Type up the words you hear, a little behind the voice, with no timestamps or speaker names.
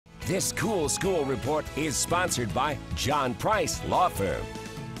This Cool School Report is sponsored by John Price Law Firm.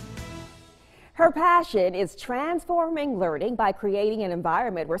 Her passion is transforming learning by creating an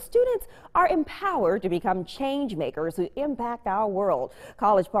environment where students are empowered to become change makers who impact our world.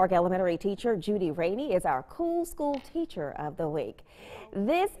 College Park Elementary teacher Judy Rainey is our Cool School Teacher of the Week.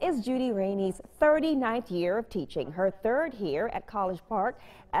 This is Judy Rainey's 39th year of teaching, her third year at College Park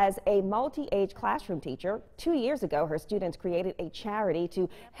as a multi-age classroom teacher. 2 years ago, her students created a charity to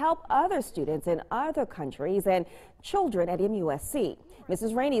help other students in other countries and children at MUSC.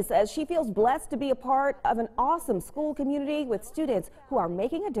 Mrs. Rainey says she feels blessed to be a part of an awesome school community with students who are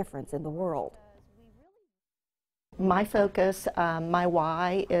making a difference in the world. My focus, my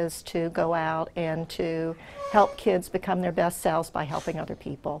why, is to go out and to help kids become their best selves by helping other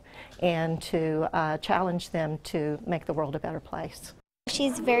people and to challenge them to make the world a better place.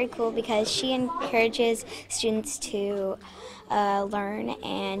 She's very cool because she encourages students to learn,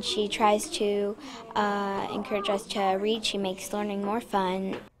 and she tries to encourage us to read. She makes learning more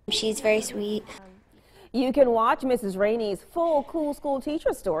fun. She's very sweet. You can watch Mrs. Rainey's full Cool School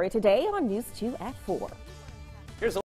Teacher story today on News 2 at 4.